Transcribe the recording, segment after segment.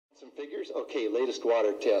Some figures. Okay, latest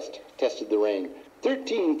water test. Tested the rain.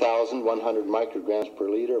 13,100 micrograms per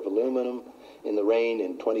liter of aluminum in the rain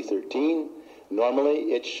in 2013.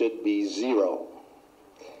 Normally, it should be 0.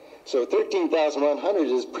 So 13,100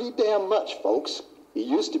 is pretty damn much, folks. It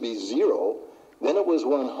used to be 0. Then it was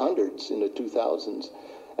 100s in the 2000s.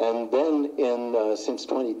 And then since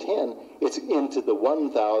 2010, it's into the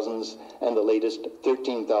 1,000s and the latest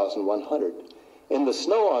 13,100. In the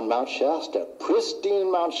snow on Mount Shasta,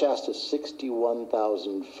 pristine Mount Shasta,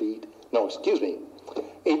 61,000 feet. No, excuse me,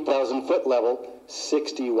 8,000 foot level,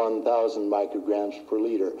 61,000 micrograms per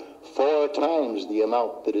liter. 4 times the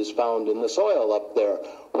amount that is found in the soil up there.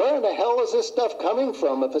 Where in the hell is this stuff coming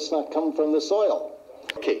from if it's not coming from the soil?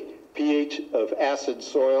 Okay, pH of acid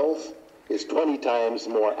soils is 20 times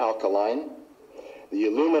more alkaline. The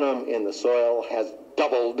aluminum in the soil has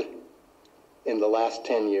doubled in the last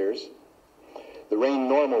 10 years. The rain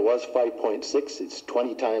normal was 5.6. It's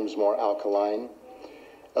 20 times more alkaline.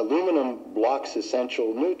 Aluminum blocks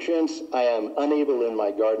essential nutrients. I am unable in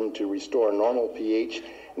my garden to restore normal pH,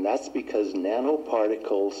 and that's because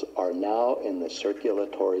nanoparticles are now in the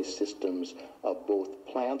circulatory systems of both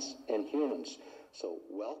plants and humans. So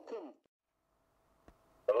welcome.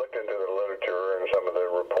 I looked into the literature and some of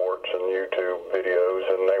the reports and YouTube videos,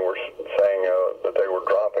 and they were saying that they were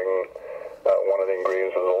dropping one of the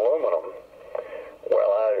ingredients was aluminum. Well,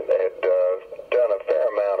 I had done a fair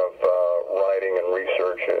amount of writing and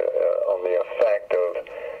research on the effect of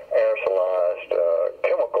aerosolized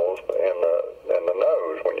chemicals in the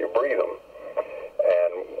nose when you breathe them.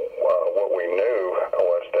 And what we knew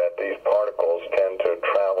was that these particles tend to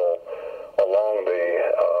travel along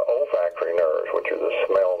the olfactory nerves, which are the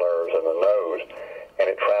smell nerves in the nose, and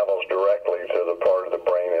it travels directly